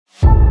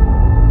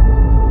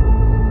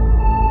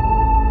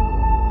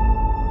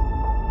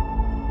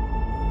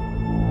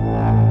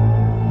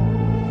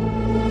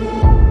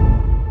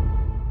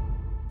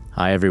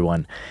Hi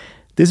everyone.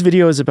 This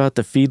video is about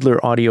the Fiedler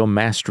Audio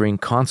Mastering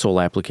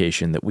Console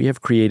application that we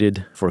have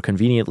created for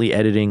conveniently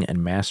editing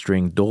and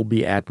mastering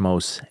Dolby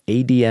Atmos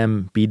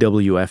ADM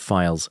BWF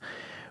files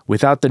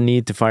without the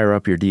need to fire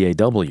up your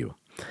DAW.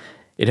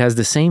 It has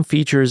the same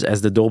features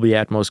as the Dolby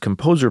Atmos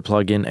Composer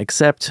plugin,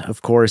 except,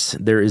 of course,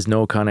 there is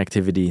no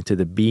connectivity to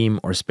the Beam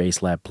or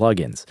Spacelab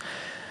plugins.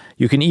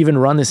 You can even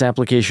run this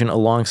application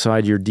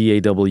alongside your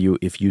DAW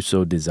if you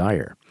so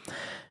desire.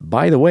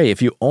 By the way,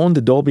 if you own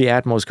the Dolby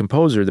Atmos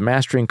Composer, the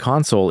Mastering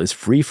Console is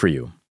free for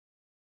you.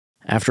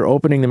 After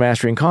opening the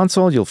Mastering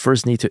Console, you'll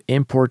first need to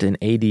import an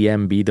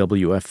ADM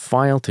BWF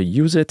file to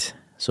use it,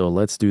 so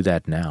let's do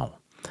that now.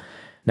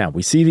 Now,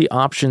 we see the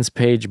options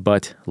page,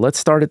 but let's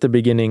start at the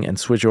beginning and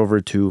switch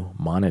over to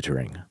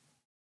monitoring.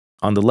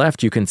 On the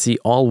left, you can see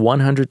all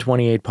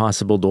 128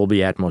 possible Dolby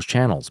Atmos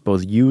channels,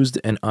 both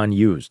used and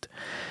unused.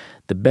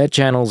 The bed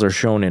channels are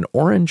shown in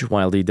orange,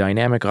 while the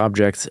dynamic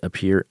objects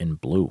appear in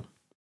blue.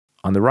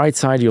 On the right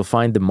side, you'll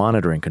find the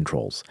monitoring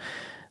controls.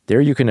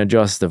 There you can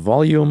adjust the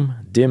volume,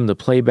 dim the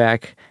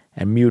playback,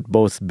 and mute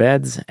both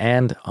beds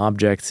and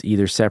objects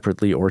either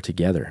separately or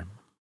together.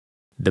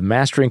 The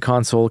Mastering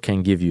Console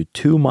can give you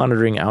two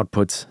monitoring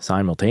outputs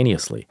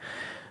simultaneously.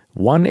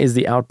 One is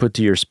the output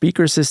to your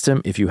speaker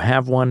system if you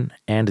have one,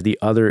 and the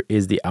other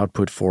is the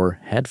output for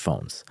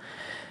headphones.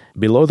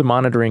 Below the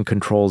monitoring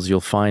controls,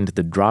 you'll find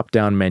the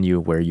drop-down menu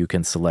where you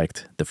can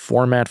select the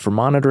format for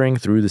monitoring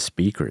through the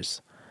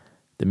speakers.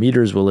 The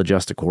meters will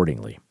adjust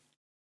accordingly.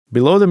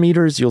 Below the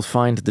meters, you'll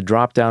find the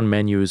drop-down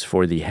menus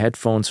for the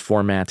headphones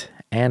format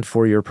and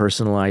for your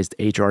personalized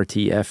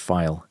HRTF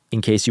file, in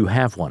case you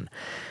have one.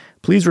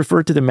 Please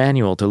refer to the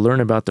manual to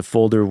learn about the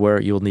folder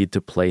where you'll need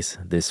to place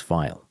this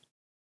file.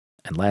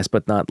 And last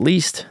but not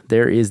least,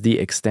 there is the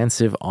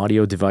extensive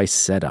audio device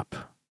setup.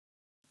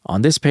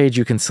 On this page,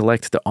 you can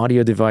select the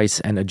audio device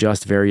and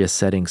adjust various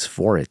settings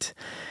for it.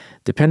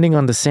 Depending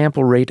on the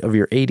sample rate of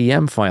your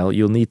ADM file,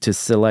 you'll need to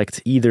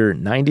select either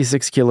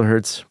 96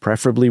 kHz,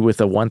 preferably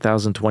with a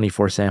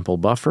 1024 sample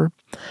buffer,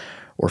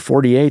 or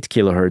 48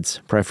 kHz,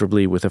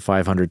 preferably with a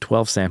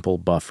 512 sample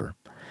buffer.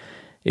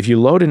 If you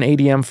load an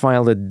ADM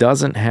file that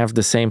doesn't have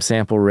the same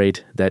sample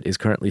rate that is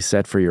currently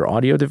set for your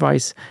audio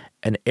device,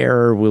 an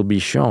error will be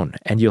shown,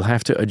 and you'll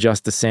have to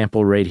adjust the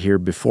sample rate here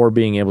before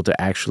being able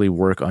to actually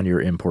work on your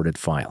imported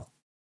file.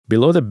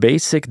 Below the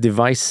basic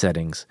device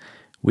settings,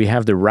 we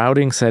have the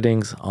routing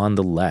settings on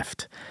the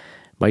left.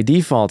 By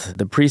default,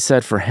 the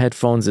preset for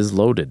headphones is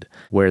loaded,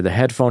 where the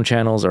headphone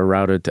channels are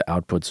routed to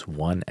outputs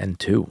 1 and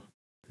 2.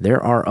 There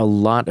are a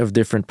lot of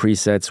different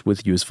presets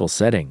with useful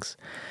settings.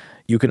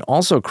 You can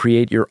also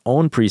create your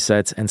own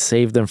presets and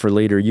save them for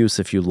later use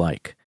if you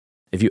like.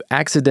 If you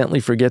accidentally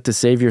forget to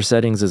save your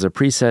settings as a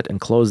preset and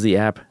close the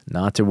app,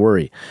 not to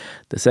worry.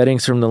 The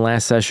settings from the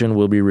last session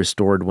will be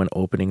restored when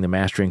opening the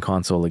Mastering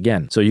Console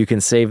again, so you can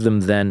save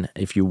them then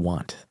if you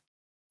want.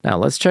 Now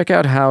let's check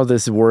out how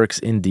this works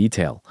in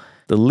detail.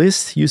 The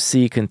list you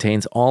see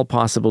contains all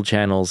possible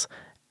channels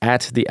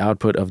at the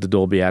output of the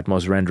Dolby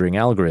Atmos rendering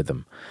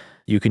algorithm.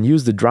 You can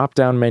use the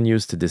drop-down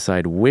menus to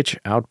decide which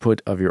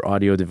output of your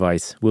audio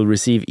device will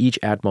receive each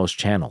Atmos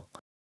channel.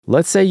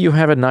 Let's say you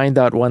have a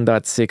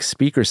 9.1.6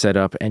 speaker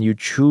setup and you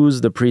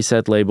choose the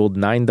preset labeled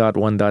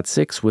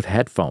 9.1.6 with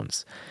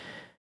headphones.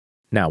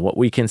 Now, what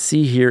we can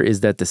see here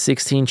is that the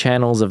 16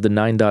 channels of the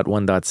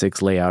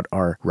 9.1.6 layout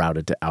are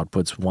routed to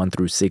outputs 1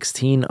 through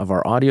 16 of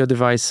our audio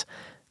device.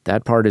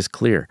 That part is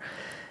clear.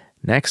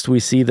 Next, we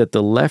see that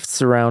the left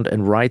surround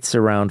and right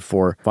surround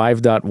for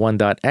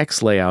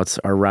 5.1.x layouts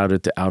are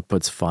routed to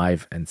outputs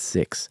 5 and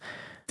 6.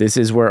 This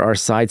is where our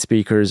side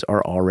speakers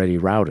are already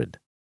routed.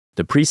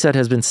 The preset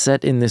has been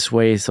set in this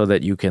way so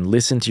that you can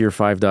listen to your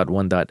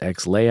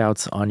 5.1.x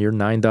layouts on your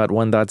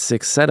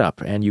 9.1.6 setup,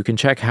 and you can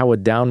check how a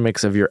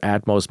downmix of your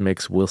Atmos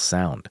mix will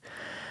sound.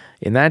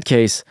 In that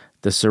case,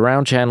 the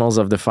surround channels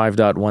of the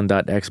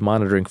 5.1.x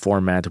monitoring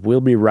format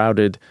will be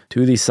routed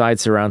to the side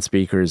surround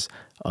speakers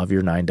of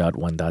your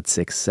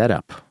 9.1.6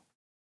 setup.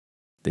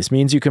 This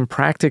means you can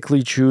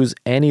practically choose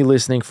any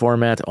listening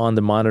format on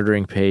the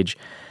monitoring page,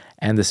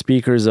 and the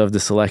speakers of the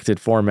selected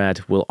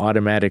format will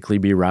automatically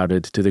be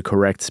routed to the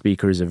correct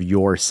speakers of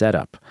your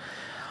setup.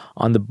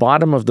 On the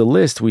bottom of the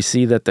list, we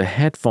see that the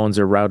headphones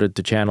are routed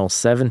to channels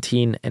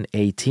 17 and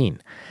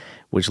 18,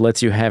 which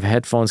lets you have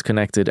headphones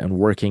connected and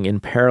working in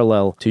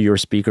parallel to your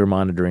speaker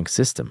monitoring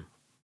system.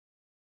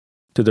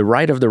 To the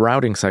right of the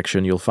routing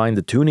section, you'll find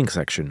the tuning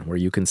section, where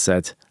you can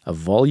set a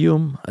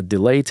volume, a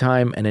delay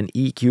time, and an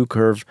EQ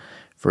curve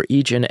for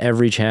each and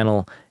every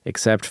channel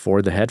except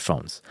for the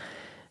headphones.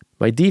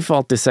 By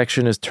default, this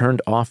section is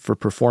turned off for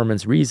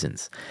performance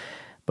reasons,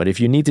 but if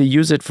you need to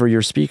use it for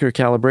your speaker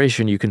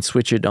calibration, you can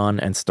switch it on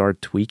and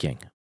start tweaking.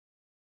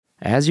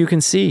 As you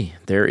can see,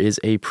 there is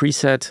a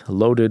preset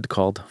loaded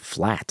called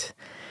Flat,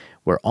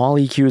 where all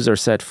EQs are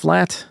set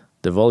flat,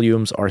 the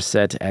volumes are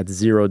set at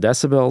 0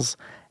 decibels,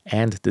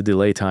 and the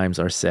delay times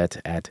are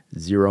set at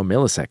 0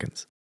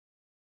 milliseconds.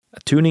 A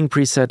tuning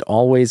preset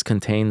always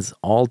contains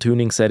all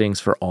tuning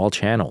settings for all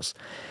channels.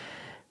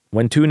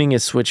 When tuning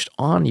is switched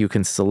on, you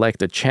can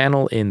select a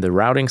channel in the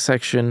routing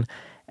section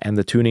and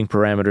the tuning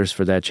parameters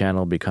for that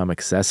channel become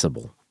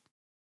accessible.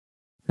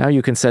 Now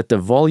you can set the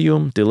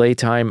volume, delay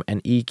time,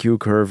 and EQ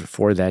curve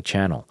for that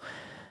channel.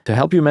 To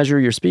help you measure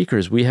your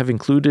speakers, we have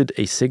included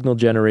a signal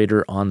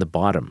generator on the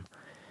bottom.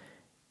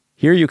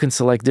 Here you can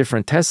select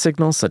different test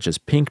signals such as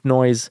pink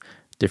noise,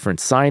 different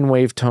sine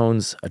wave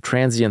tones, a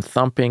transient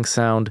thumping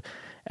sound,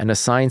 and a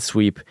sine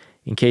sweep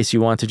in case you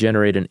want to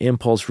generate an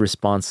impulse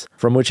response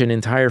from which an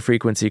entire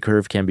frequency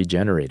curve can be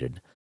generated.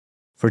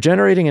 For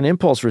generating an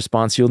impulse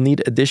response, you'll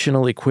need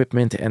additional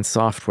equipment and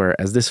software,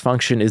 as this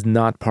function is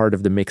not part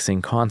of the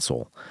mixing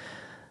console.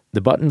 The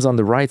buttons on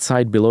the right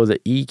side below the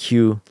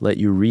EQ let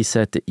you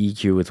reset the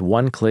EQ with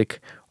one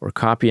click or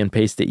copy and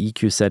paste the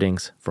EQ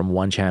settings from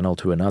one channel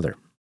to another.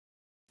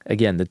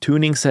 Again, the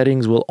tuning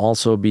settings will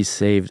also be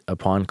saved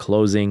upon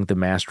closing the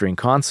mastering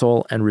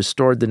console and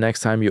restored the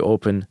next time you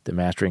open the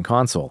mastering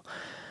console.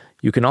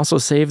 You can also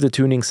save the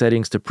tuning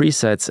settings to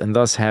presets and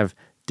thus have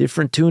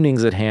different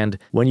tunings at hand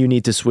when you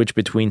need to switch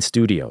between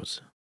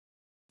studios.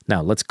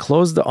 Now let's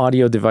close the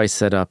audio device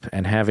setup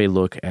and have a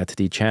look at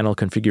the channel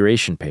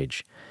configuration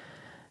page.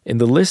 In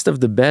the list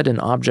of the bed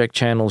and object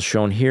channels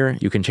shown here,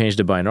 you can change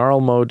the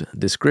binaural mode,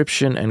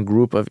 description, and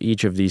group of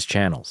each of these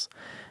channels.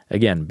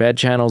 Again, bed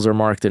channels are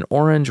marked in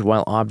orange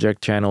while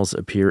object channels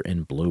appear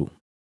in blue.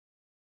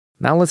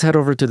 Now let's head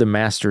over to the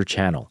master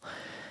channel.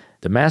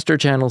 The master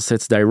channel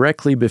sits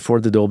directly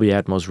before the Dolby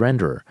Atmos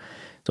renderer.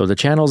 So the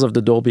channels of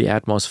the Dolby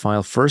Atmos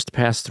file first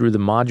pass through the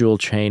module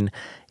chain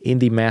in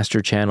the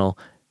master channel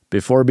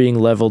before being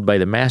leveled by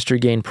the master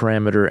gain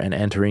parameter and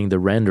entering the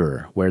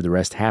renderer, where the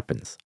rest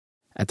happens.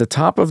 At the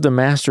top of the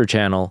master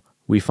channel,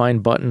 we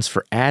find buttons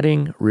for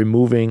adding,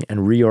 removing,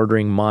 and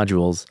reordering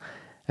modules,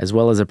 as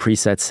well as a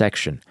preset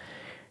section.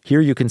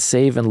 Here you can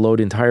save and load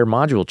entire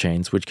module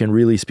chains, which can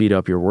really speed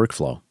up your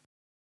workflow.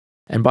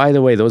 And by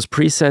the way, those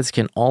presets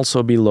can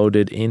also be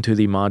loaded into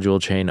the module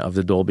chain of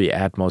the Dolby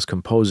Atmos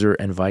Composer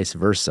and vice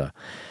versa.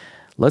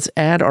 Let's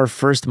add our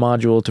first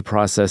module to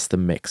process the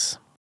mix.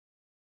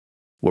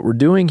 What we're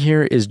doing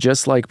here is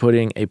just like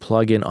putting a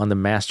plugin on the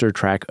master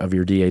track of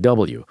your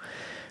DAW.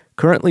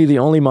 Currently, the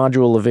only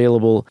module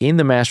available in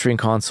the mastering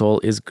console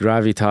is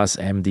Gravitas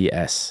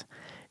MDS.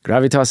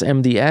 Gravitas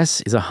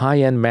MDS is a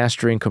high-end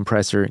mastering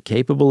compressor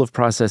capable of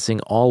processing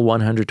all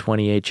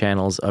 128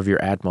 channels of your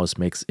Atmos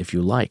mix if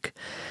you like.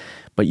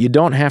 But you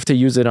don't have to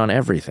use it on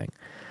everything.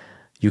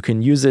 You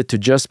can use it to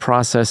just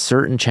process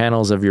certain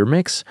channels of your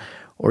mix,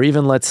 or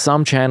even let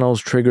some channels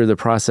trigger the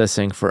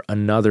processing for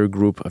another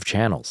group of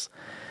channels.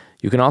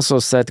 You can also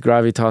set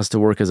Gravitas to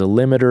work as a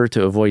limiter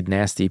to avoid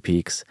nasty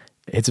peaks.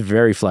 It's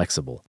very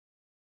flexible.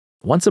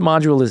 Once a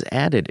module is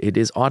added, it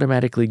is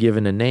automatically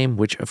given a name,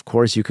 which of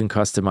course you can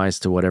customize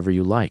to whatever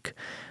you like.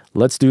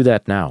 Let's do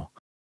that now.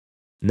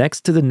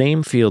 Next to the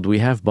name field, we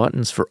have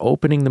buttons for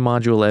opening the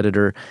module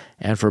editor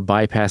and for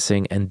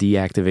bypassing and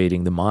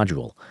deactivating the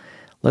module.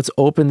 Let's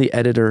open the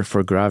editor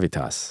for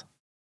Gravitas.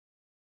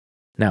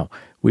 Now,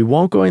 we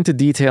won't go into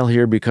detail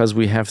here because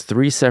we have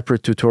 3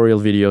 separate tutorial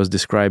videos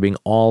describing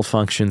all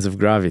functions of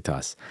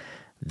Gravitas.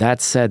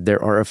 That said,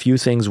 there are a few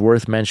things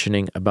worth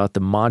mentioning about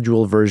the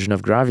module version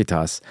of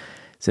Gravitas,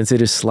 since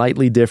it is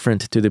slightly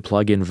different to the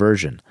plugin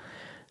version.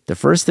 The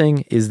first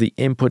thing is the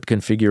input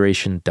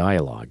configuration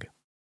dialog.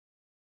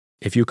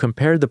 If you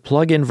compare the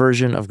plugin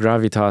version of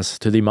Gravitas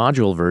to the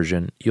module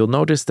version, you'll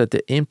notice that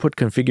the input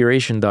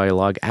configuration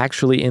dialog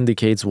actually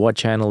indicates what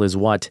channel is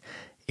what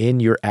in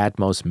your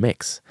Atmos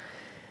mix.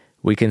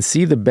 We can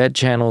see the bed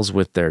channels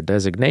with their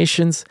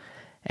designations,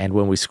 and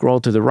when we scroll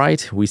to the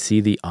right, we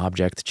see the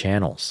object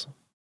channels.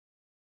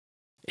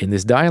 In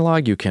this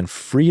dialog, you can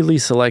freely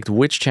select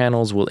which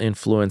channels will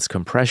influence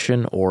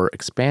compression or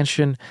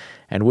expansion,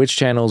 and which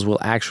channels will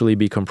actually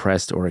be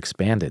compressed or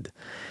expanded.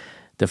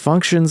 The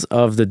functions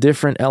of the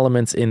different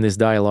elements in this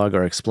dialog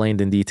are explained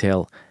in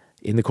detail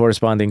in the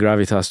corresponding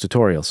Gravitas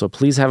tutorial, so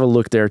please have a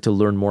look there to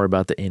learn more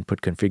about the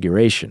input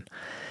configuration.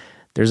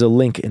 There's a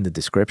link in the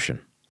description.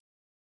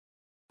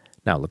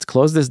 Now let's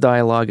close this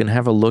dialog and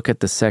have a look at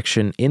the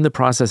section in the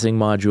processing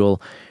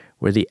module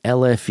where the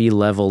LFE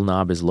level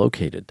knob is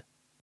located.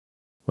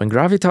 When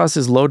Gravitas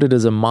is loaded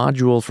as a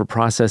module for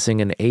processing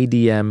an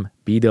ADM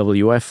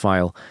BWF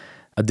file,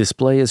 a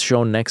display is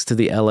shown next to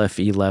the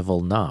LFE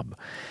level knob.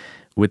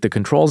 With the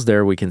controls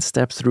there, we can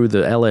step through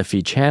the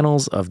LFE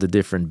channels of the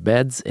different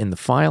beds in the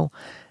file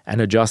and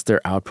adjust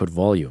their output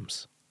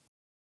volumes.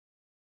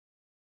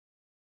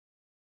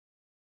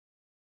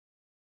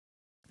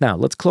 Now,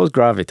 let's close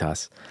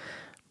Gravitas.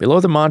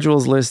 Below the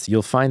modules list,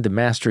 you'll find the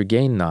master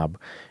gain knob,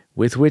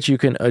 with which you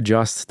can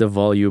adjust the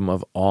volume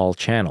of all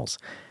channels.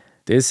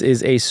 This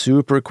is a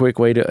super quick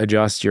way to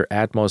adjust your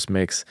Atmos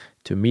mix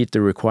to meet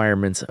the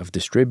requirements of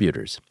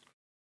distributors.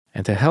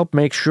 And to help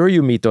make sure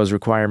you meet those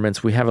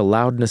requirements, we have a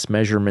loudness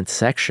measurement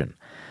section.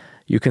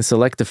 You can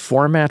select the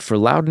format for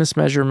loudness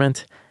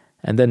measurement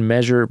and then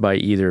measure by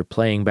either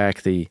playing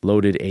back the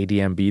loaded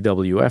ADM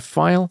BWF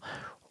file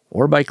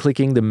or by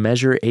clicking the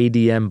Measure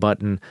ADM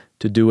button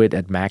to do it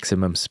at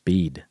maximum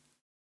speed.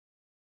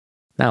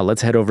 Now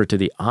let's head over to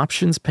the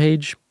Options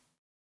page.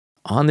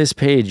 On this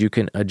page, you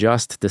can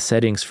adjust the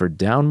settings for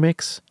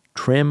downmix,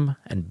 trim,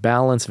 and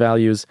balance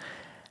values,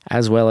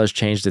 as well as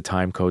change the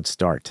timecode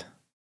start.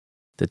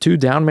 The two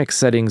downmix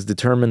settings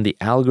determine the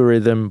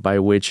algorithm by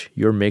which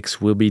your mix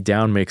will be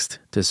downmixed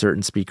to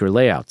certain speaker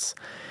layouts.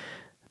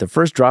 The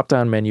first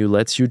drop-down menu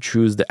lets you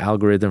choose the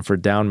algorithm for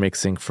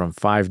downmixing from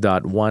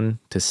 5.1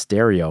 to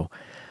stereo,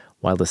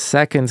 while the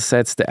second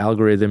sets the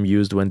algorithm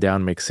used when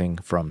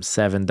downmixing from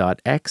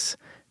 7.x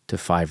to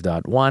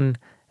 5.1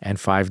 and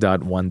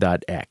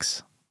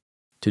 5.1.x.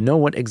 To know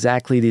what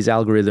exactly these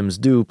algorithms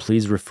do,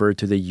 please refer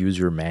to the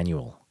user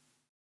manual.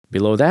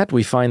 Below that,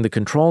 we find the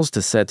controls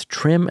to set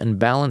trim and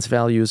balance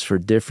values for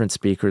different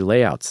speaker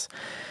layouts.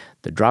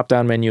 The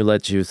drop-down menu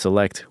lets you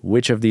select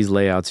which of these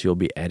layouts you'll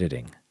be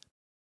editing.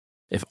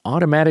 If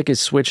automatic is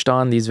switched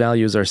on, these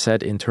values are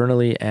set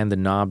internally and the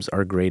knobs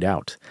are grayed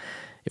out.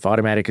 If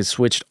automatic is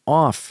switched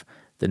off,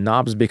 the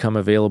knobs become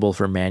available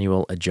for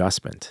manual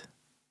adjustment.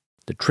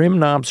 The trim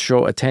knobs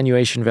show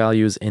attenuation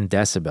values in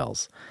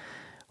decibels.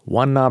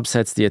 One knob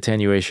sets the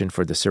attenuation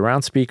for the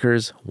surround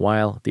speakers,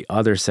 while the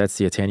other sets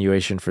the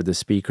attenuation for the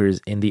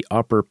speakers in the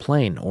upper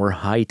plane or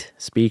height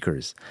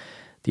speakers.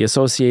 The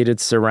associated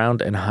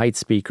surround and height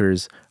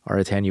speakers are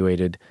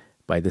attenuated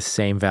by the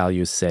same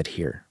values set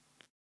here.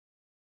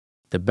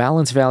 The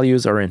balance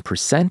values are in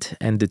percent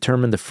and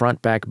determine the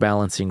front-back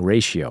balancing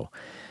ratio.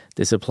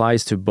 This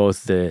applies to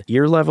both the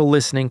ear-level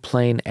listening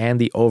plane and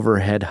the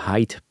overhead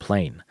height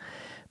plane.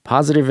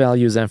 Positive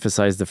values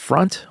emphasize the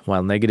front,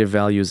 while negative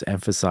values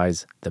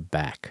emphasize the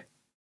back.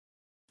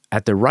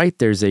 At the right,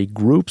 there's a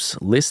groups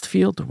list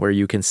field where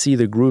you can see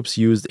the groups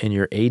used in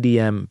your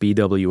ADM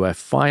BWF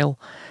file,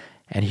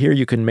 and here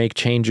you can make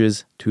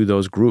changes to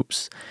those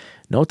groups.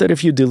 Note that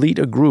if you delete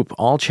a group,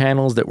 all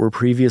channels that were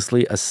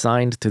previously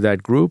assigned to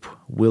that group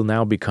will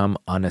now become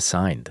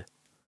unassigned.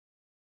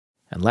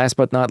 And last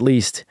but not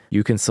least,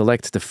 you can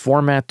select the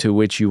format to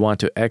which you want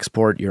to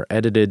export your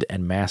edited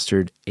and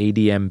mastered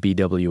ADM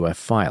BWF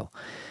file.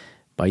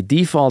 By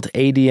default,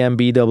 ADM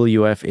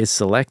BWF is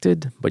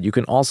selected, but you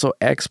can also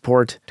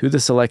export to the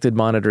selected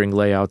monitoring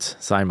layouts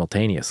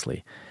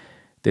simultaneously.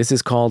 This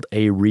is called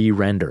a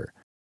re-render.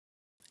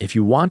 If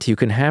you want, you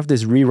can have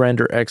this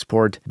re-render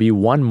export be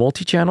one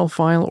multi-channel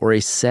file or a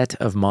set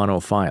of mono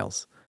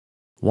files.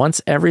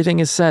 Once everything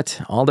is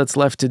set, all that's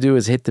left to do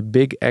is hit the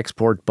big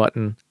export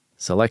button,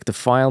 select the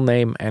file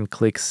name, and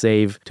click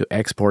Save to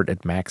export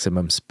at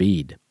maximum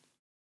speed.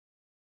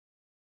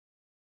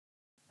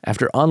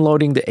 After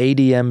unloading the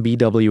ADM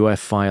BWF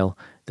file,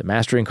 the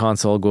mastering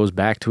console goes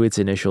back to its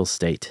initial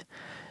state.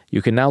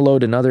 You can now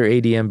load another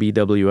ADM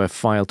BWF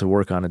file to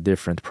work on a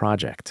different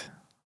project.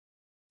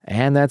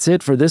 And that's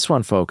it for this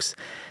one, folks.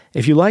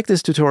 If you like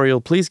this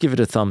tutorial, please give it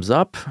a thumbs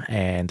up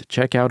and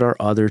check out our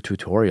other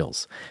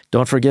tutorials.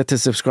 Don't forget to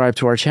subscribe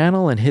to our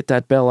channel and hit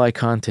that bell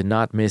icon to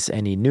not miss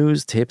any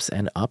news, tips,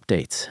 and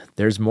updates.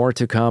 There's more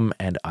to come,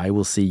 and I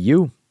will see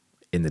you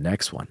in the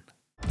next one.